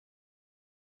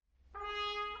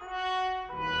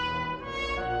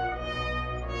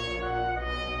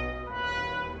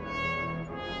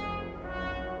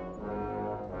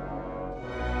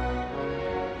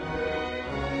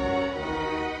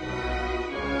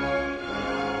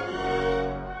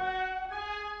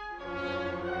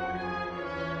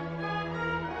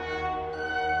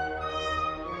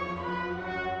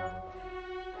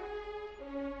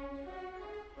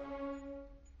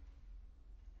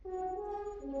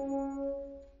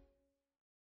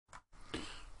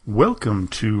Welcome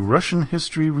to Russian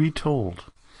History Retold,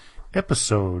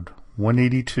 Episode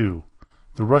 182,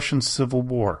 The Russian Civil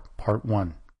War, Part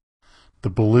 1,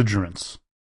 The Belligerents,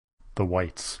 the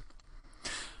Whites.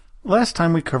 Last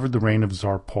time we covered the reign of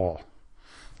Tsar Paul.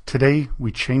 Today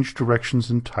we change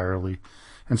directions entirely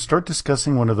and start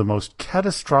discussing one of the most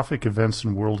catastrophic events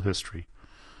in world history,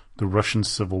 the Russian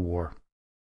Civil War.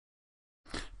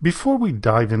 Before we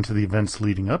dive into the events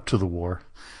leading up to the war,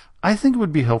 I think it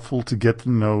would be helpful to get to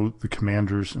know the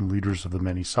commanders and leaders of the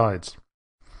many sides.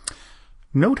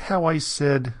 Note how I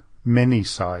said many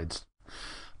sides.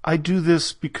 I do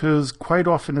this because quite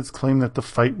often it's claimed that the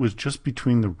fight was just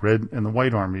between the Red and the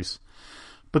White armies,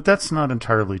 but that's not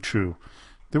entirely true.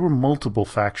 There were multiple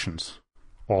factions.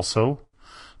 Also,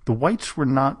 the Whites were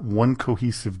not one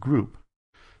cohesive group.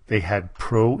 They had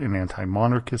pro- and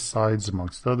anti-monarchist sides,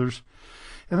 amongst others,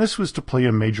 and this was to play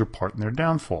a major part in their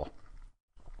downfall.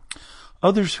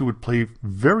 Others who would play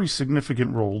very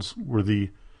significant roles were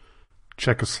the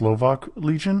Czechoslovak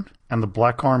Legion and the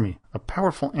Black Army, a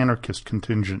powerful anarchist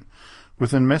contingent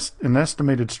with an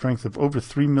estimated strength of over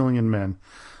 3 million men,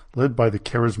 led by the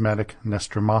charismatic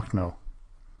Nestor Makhno.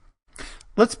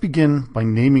 Let's begin by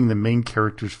naming the main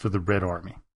characters for the Red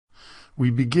Army. We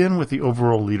begin with the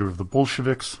overall leader of the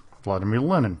Bolsheviks, Vladimir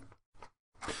Lenin.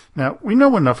 Now, we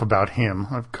know enough about him,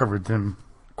 I've covered them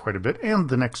quite a bit, and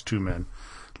the next two men,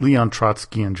 Leon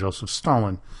Trotsky and Joseph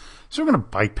Stalin, so we're going to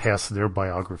bypass their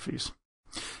biographies.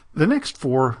 The next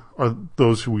four are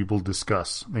those who we will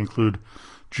discuss. They include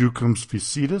Jukhum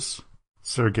Svicidis,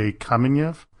 Sergei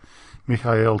Kamenev,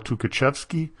 Mikhail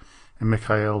Tukhachevsky, and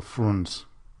Mikhail Frunze.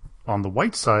 On the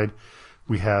white side,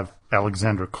 we have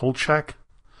Alexander Kolchak,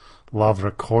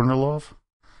 Lavra Kornilov,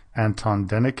 Anton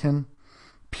Denikin,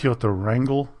 Pyotr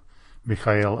Wrangel,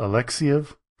 Mikhail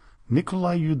Alexiev,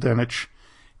 Nikolai Yudenich,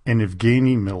 and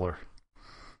Evgeny Miller.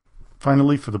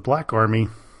 Finally, for the Black Army,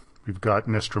 we've got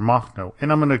Nestor Makhno,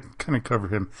 and I'm going to kind of cover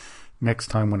him next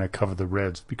time when I cover the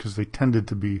Reds, because they tended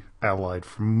to be allied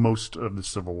for most of the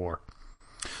Civil War.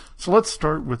 So let's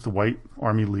start with the White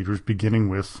Army leaders, beginning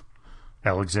with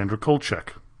Alexander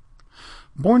Kolchak.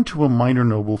 Born to a minor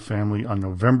noble family on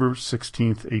November 16,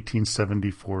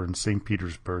 1874 in St.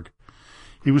 Petersburg,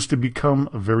 he was to become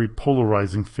a very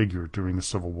polarizing figure during the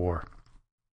Civil War.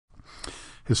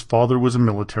 His father was a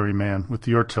military man with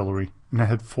the artillery and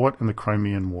had fought in the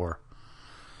Crimean War.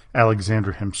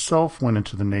 Alexander himself went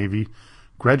into the Navy,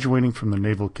 graduating from the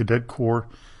Naval Cadet Corps,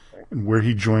 where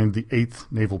he joined the 8th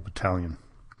Naval Battalion.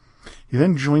 He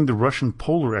then joined the Russian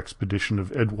polar expedition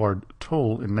of Eduard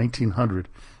Toll in 1900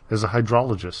 as a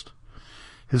hydrologist.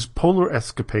 His polar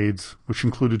escapades, which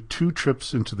included 2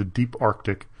 trips into the deep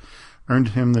Arctic, earned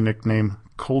him the nickname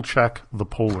Kolchak the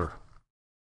Polar.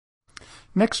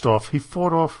 Next off, he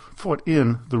fought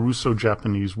in the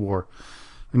Russo-Japanese War,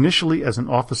 initially as an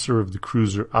officer of the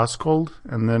cruiser Askold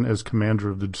and then as commander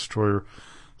of the destroyer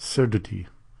Serdity.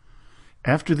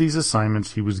 After these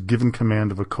assignments, he was given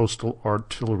command of a coastal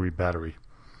artillery battery.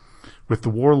 With the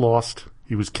war lost,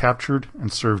 he was captured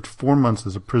and served 4 months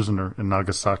as a prisoner in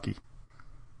Nagasaki.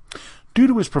 Due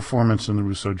to his performance in the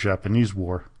Russo-Japanese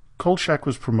War, Kolchak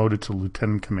was promoted to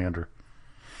lieutenant commander.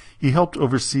 He helped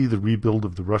oversee the rebuild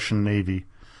of the Russian Navy,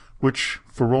 which,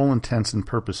 for all intents and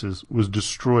purposes, was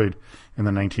destroyed in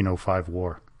the 1905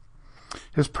 war.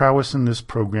 His prowess in this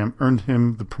program earned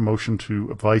him the promotion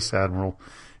to vice admiral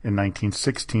in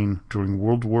 1916 during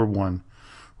World War I,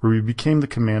 where he became the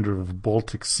commander of the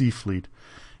Baltic Sea Fleet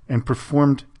and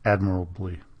performed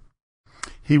admirably.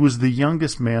 He was the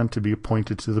youngest man to be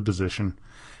appointed to the position,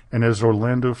 and as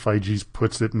Orlando Figes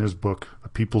puts it in his book, A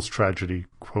People's Tragedy,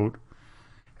 quote,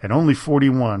 "At only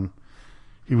 41,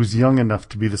 he was young enough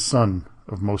to be the son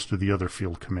of most of the other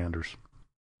field commanders."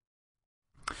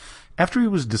 After he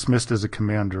was dismissed as a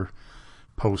commander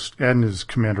post and his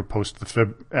commander post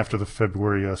after the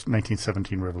February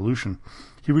 1917 revolution,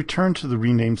 he returned to the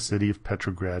renamed city of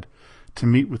Petrograd to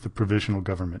meet with the provisional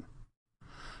government.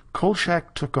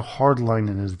 Kolchak took a hard line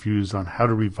in his views on how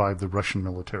to revive the Russian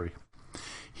military.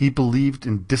 He believed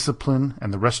in discipline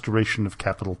and the restoration of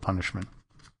capital punishment.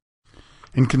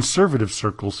 In conservative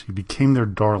circles, he became their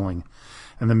darling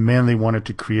and the man they wanted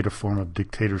to create a form of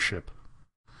dictatorship.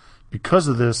 Because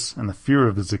of this and the fear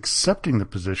of his accepting the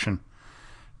position,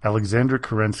 Alexander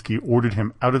Kerensky ordered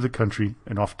him out of the country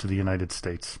and off to the United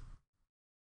States.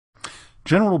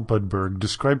 General Budberg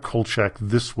described Kolchak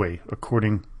this way,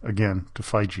 according, again, to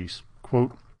Figes,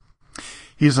 quote,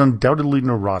 "He is undoubtedly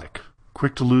neurotic,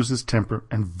 quick to lose his temper,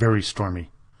 and very stormy.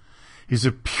 He's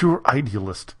a pure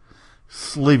idealist,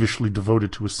 slavishly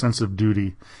devoted to a sense of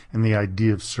duty and the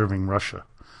idea of serving Russia,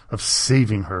 of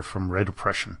saving her from Red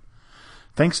oppression.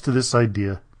 Thanks to this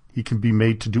idea, he can be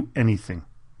made to do anything.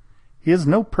 He has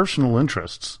no personal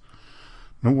interests,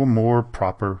 no more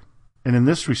proper, and in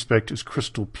this respect is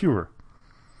crystal pure.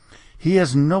 He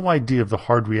has no idea of the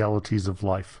hard realities of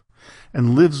life,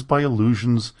 and lives by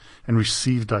illusions and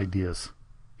received ideas.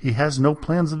 He has no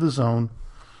plans of his own,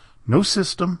 no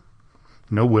system,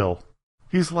 no will.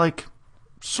 He's like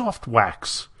soft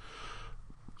wax,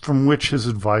 from which his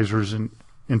advisors and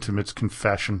intimates can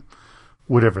fashion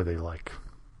whatever they like.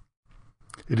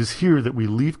 It is here that we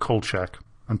leave Kolchak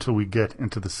until we get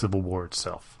into the Civil War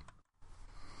itself.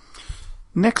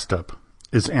 Next up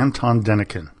is Anton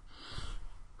Denikin,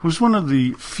 who's one of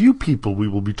the few people we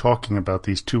will be talking about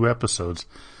these 2 episodes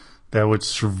that would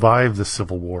survive the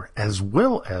Civil War as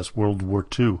well as World War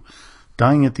II,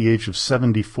 dying at the age of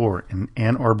 74 in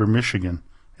Ann Arbor, Michigan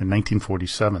in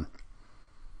 1947.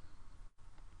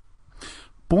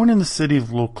 Born in the city of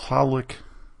Włocławek,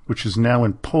 which is now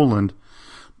in Poland,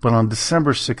 but on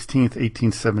December 16,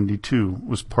 1872,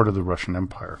 was part of the Russian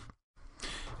Empire.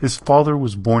 His father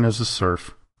was born as a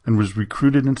serf and was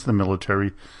recruited into the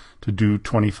military to do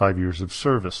 25 years of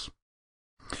service.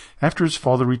 After his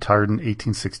father retired in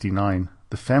 1869,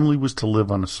 the family was to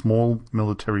live on a small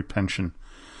military pension,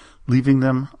 leaving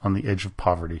them on the edge of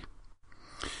poverty.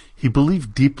 He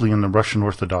believed deeply in the Russian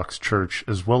Orthodox Church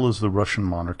as well as the Russian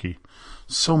monarchy,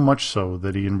 so much so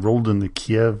that he enrolled in the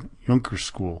Kiev Junker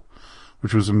School,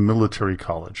 which was a military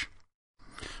college.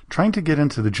 Trying to get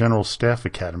into the General Staff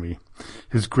Academy,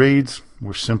 his grades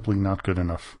were simply not good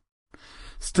enough.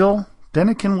 Still,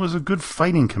 Denikin was a good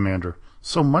fighting commander,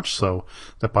 so much so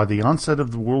that by the onset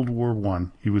of the World War I,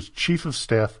 he was Chief of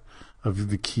Staff of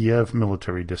the Kiev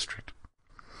Military District.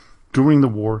 During the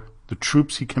war, the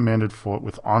troops he commanded fought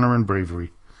with honor and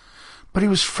bravery, but he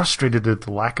was frustrated at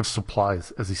the lack of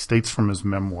supplies, as he states from his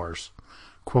memoirs.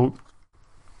 Quote,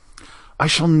 "I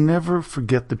shall never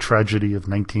forget the tragedy of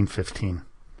 1915.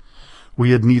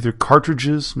 We had neither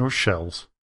cartridges nor shells.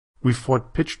 We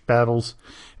fought pitched battles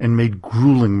and made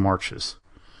grueling marches.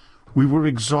 We were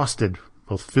exhausted,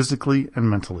 both physically and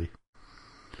mentally.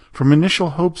 From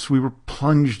initial hopes, we were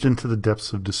plunged into the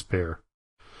depths of despair.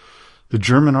 The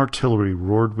German artillery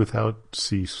roared without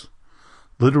cease,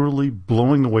 literally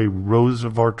blowing away rows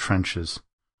of our trenches,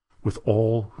 with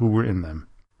all who were in them.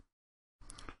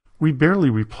 We barely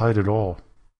replied at all,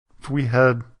 for we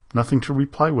had nothing to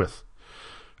reply with.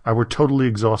 Our totally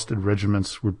exhausted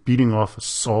regiments were beating off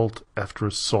assault after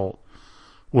assault,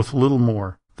 with little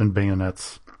more than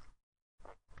bayonets.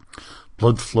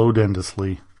 Blood flowed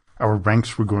endlessly. Our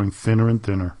ranks were growing thinner and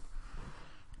thinner.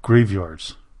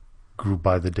 Graveyards grew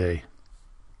by the day."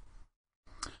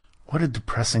 What a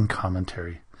depressing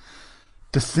commentary.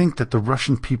 To think that the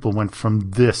Russian people went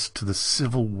from this to the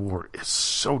Civil War is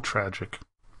so tragic.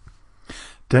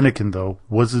 Denikin, though,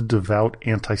 was a devout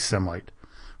anti-Semite,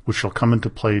 which shall come into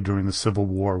play during the Civil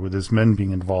War, with his men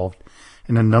being involved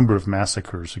in a number of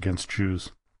massacres against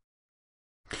Jews.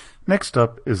 Next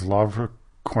up is Lavra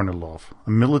Kornilov, a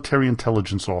military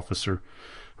intelligence officer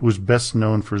who was best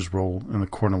known for his role in the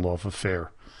Kornilov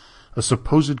affair, a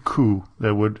supposed coup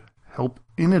that would help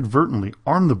inadvertently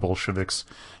arm the Bolsheviks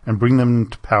and bring them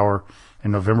into power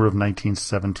in November of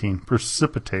 1917,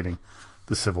 precipitating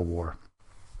the Civil War.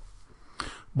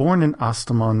 Born in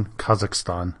Astaman,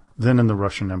 Kazakhstan, then in the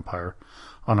Russian Empire,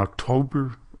 on August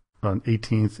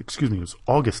 18th,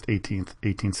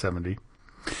 1870,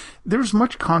 there is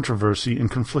much controversy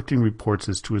and conflicting reports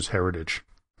as to his heritage.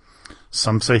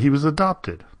 Some say he was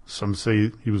adopted. Some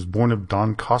say he was born of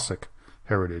Don Cossack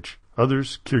heritage.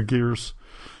 Others, Kyrgyz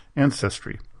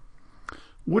ancestry.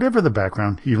 Whatever the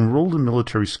background, he enrolled in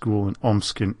military school in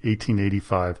Omsk in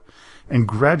 1885 and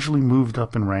gradually moved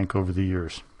up in rank over the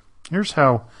years. Here's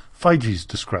how Figes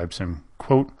describes him,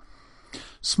 quote,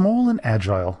 "Small and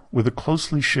agile, with a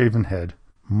closely shaven head,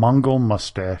 Mongol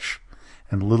mustache,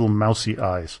 and little mousy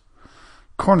eyes.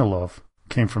 Kornilov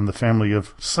came from the family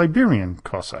of Siberian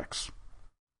Cossacks."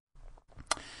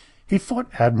 He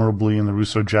fought admirably in the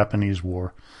Russo-Japanese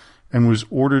War and was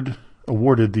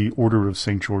awarded the Order of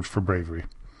St. George for bravery.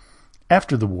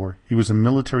 After the war, he was a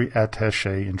military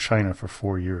attaché in China for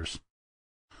 4 years.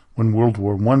 When World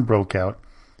War I broke out,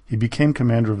 he became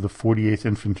commander of the 48th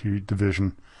Infantry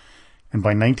Division, and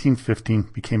by 1915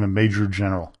 became a major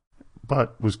general,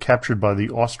 but was captured by the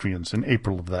Austrians in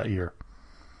April of that year.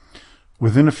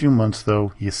 Within a few months, though,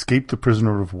 he escaped the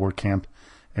prisoner of war camp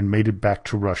and made it back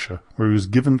to Russia, where he was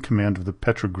given command of the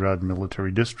Petrograd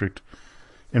military district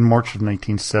in March of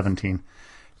 1917,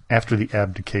 after the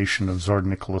abdication of Tsar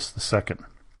Nicholas II.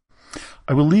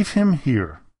 I will leave him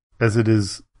here, as it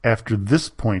is after this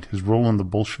point his role in the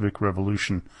Bolshevik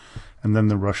Revolution and then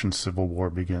the Russian Civil War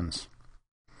begins.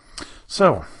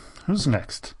 So, who's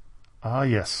next? Ah,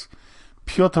 yes,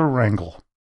 Pyotr Wrangel.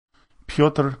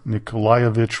 Pyotr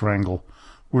Nikolaevich Wrangel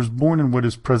was born in what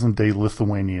is present-day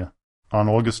Lithuania on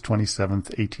August 27,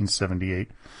 1878,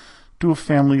 to a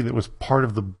family that was part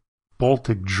of the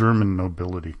Baltic German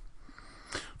nobility.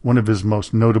 One of his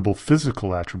most notable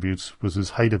physical attributes was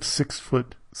his height of 6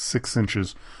 foot 6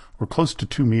 inches, or close to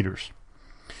 2 meters.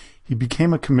 He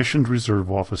became a commissioned reserve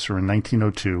officer in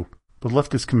 1902, but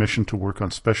left his commission to work on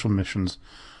special missions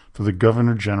for the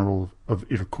Governor-General of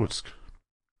Irkutsk.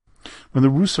 When the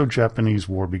Russo-Japanese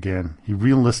War began, he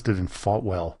re-enlisted and fought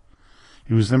well.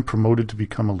 He was then promoted to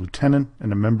become a lieutenant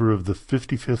and a member of the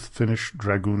 55th Finnish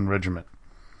Dragoon Regiment.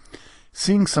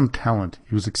 Seeing some talent,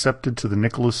 he was accepted to the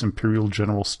Nicholas Imperial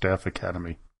General Staff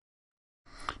Academy.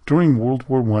 During World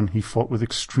War I, he fought with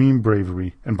extreme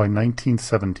bravery, and by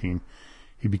 1917,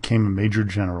 he became a major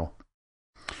general.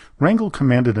 Wrangel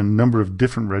commanded a number of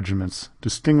different regiments,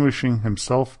 distinguishing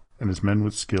himself and his men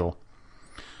with skill.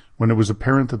 When it was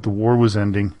apparent that the war was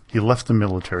ending, he left the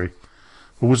military,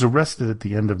 but was arrested at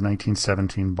the end of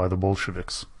 1917 by the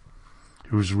Bolsheviks.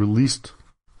 He was released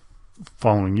the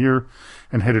following year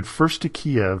and headed first to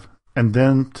Kiev and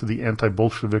then to the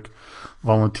anti-Bolshevik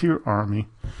volunteer army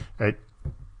at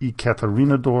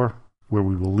Ekaterinodar, where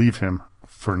we will leave him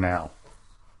for now.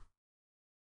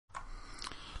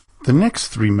 The next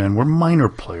 3 men were minor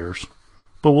players,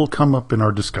 but will come up in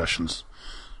our discussions: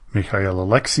 Mikhail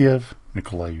Alexiev,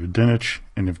 Nikolai Yudinich,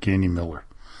 and Evgeny Miller.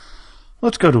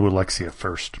 Let's go to Alexiev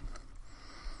first.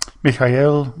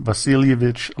 Mikhail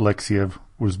Vasilyevich Alexiev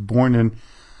was born in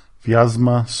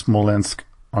Vyazma, Smolensk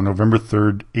on November 3,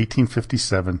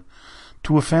 1857,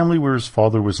 to a family where his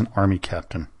father was an army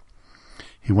captain.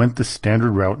 He went the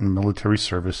standard route in military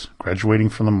service, graduating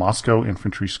from the Moscow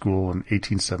Infantry School in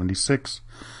 1876,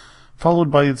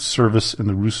 followed by service in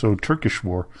the Russo-Turkish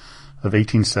War of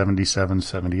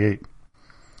 1877-78.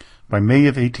 By May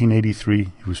of 1883,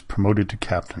 he was promoted to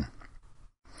captain.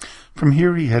 From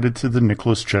here he headed to the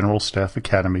Nicholas General Staff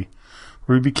Academy,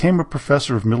 where he became a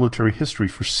professor of military history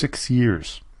for 6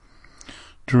 years.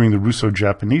 During the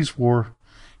Russo-Japanese War,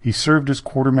 he served as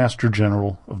quartermaster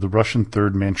general of the Russian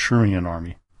Third Manchurian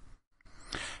Army.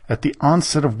 At the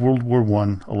onset of World War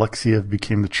I, Alexiev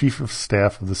became the chief of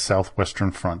staff of the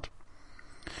Southwestern Front.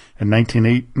 In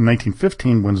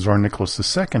 1915, when Tsar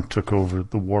Nicholas II took over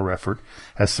the war effort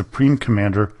as supreme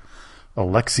commander,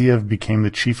 Alexiev became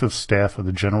the chief of staff of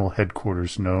the general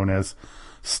headquarters known as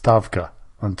Stavka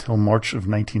until March of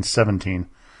 1917,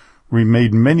 where he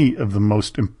made many of the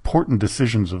most important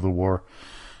decisions of the war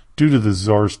due to the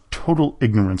Tsar's total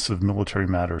ignorance of military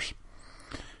matters.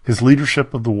 His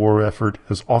leadership of the war effort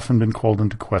has often been called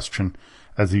into question,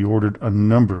 as he ordered a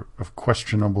number of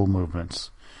questionable movements.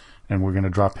 And we're going to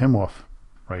drop him off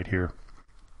right here.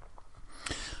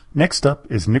 Next up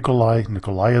is Nikolai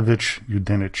Nikolaevich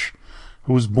Yudinich,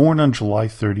 who was born on July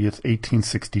 30th,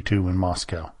 1862 in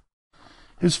Moscow.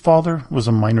 His father was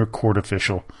a minor court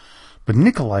official, but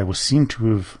Nikolai was seen to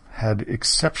have had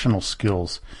exceptional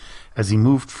skills as he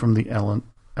moved from the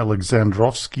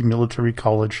Alexandrovsky Military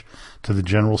College to the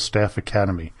General Staff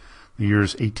Academy, the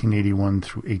years 1881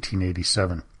 through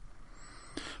 1887.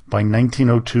 By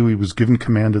 1902, he was given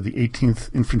command of the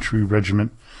 18th Infantry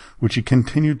Regiment, which he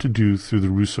continued to do through the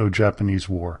Russo-Japanese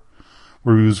War,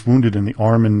 where he was wounded in the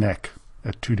arm and neck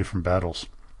at 2 different battles.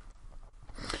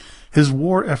 His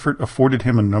war effort afforded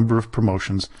him a number of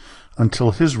promotions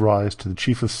until his rise to the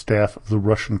Chief of Staff of the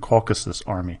Russian Caucasus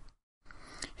Army.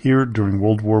 Here, during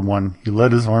World War I, he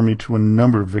led his army to a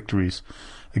number of victories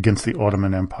against the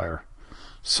Ottoman Empire.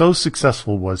 So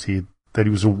successful was he that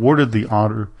he was awarded the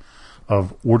honor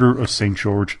of Order of St.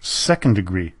 George, 2nd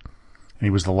degree, and he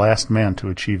was the last man to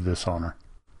achieve this honor.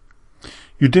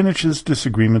 Yudinich's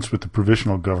disagreements with the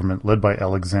provisional government led by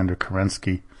Alexander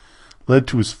Kerensky led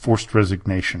to his forced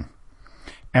resignation.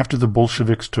 After the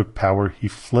Bolsheviks took power, he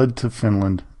fled to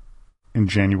Finland in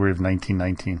January of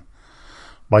 1919.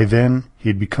 By then, he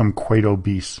had become quite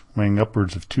obese, weighing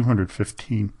upwards of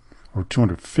 250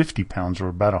 pounds, or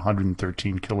about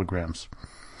 113 kilograms.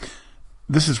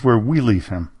 This is where we leave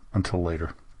him until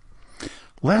later.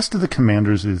 Last of the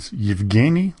commanders is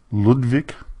Yevgeny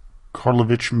Ludwig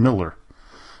Karlovich Miller,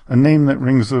 a name that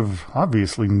rings of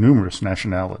obviously numerous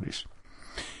nationalities.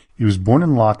 He was born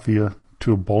in Latvia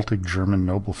to a Baltic German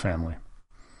noble family.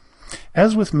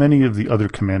 As with many of the other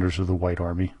commanders of the White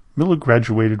Army, Miller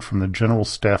graduated from the General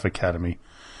Staff Academy,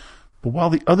 but while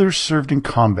the others served in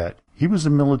combat, he was a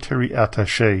military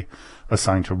attaché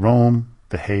assigned to Rome,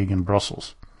 The Hague, and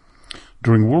Brussels.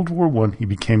 During World War I, he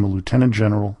became a lieutenant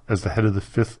general as the head of the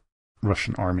 5th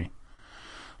Russian Army.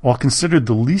 While considered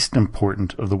the least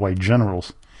important of the white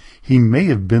generals, He may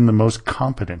have been the most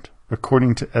competent,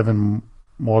 according to Evan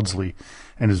Maudsley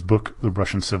and his book, The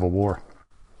Russian Civil War.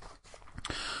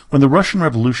 When the Russian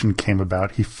Revolution came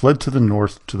about, he fled to the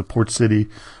north to the port city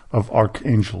of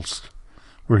Arkhangelsk,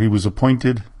 where he was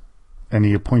appointed, and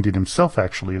he appointed himself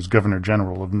actually as Governor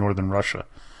General of Northern Russia.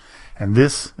 And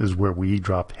this is where we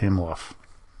drop him off.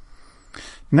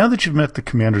 Now that you've met the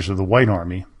commanders of the White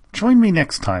Army, join me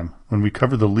next time when we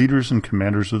cover the leaders and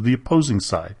commanders of the opposing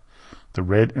side, the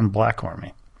Red and Black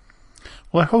Army.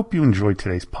 Well, I hope you enjoyed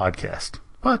today's podcast.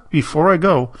 But before I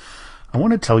go, I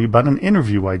want to tell you about an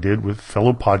interview I did with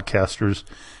fellow podcasters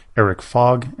Eric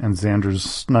Fogg and Xander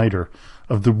Snyder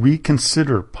of the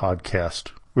Reconsider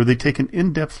podcast, where they take an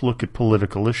in-depth look at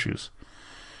political issues.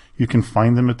 You can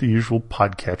find them at the usual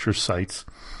podcatcher sites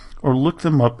or look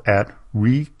them up at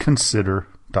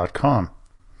reconsider.com.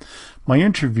 My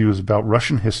interview is about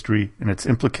Russian history and its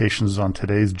implications on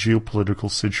today's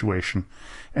geopolitical situation,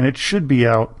 and it should be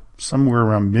out somewhere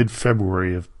around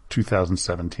mid-February of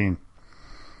 2017.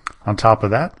 On top of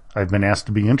that, I've been asked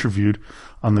to be interviewed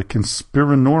on the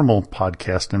Conspiranormal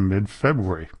podcast in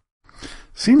mid-February.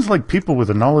 Seems like people with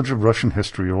a knowledge of Russian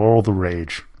history are all the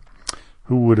rage.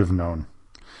 Who would have known?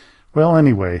 Well,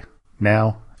 anyway,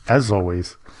 now, as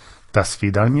always, до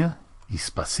свидания и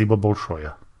спасибо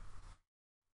большое.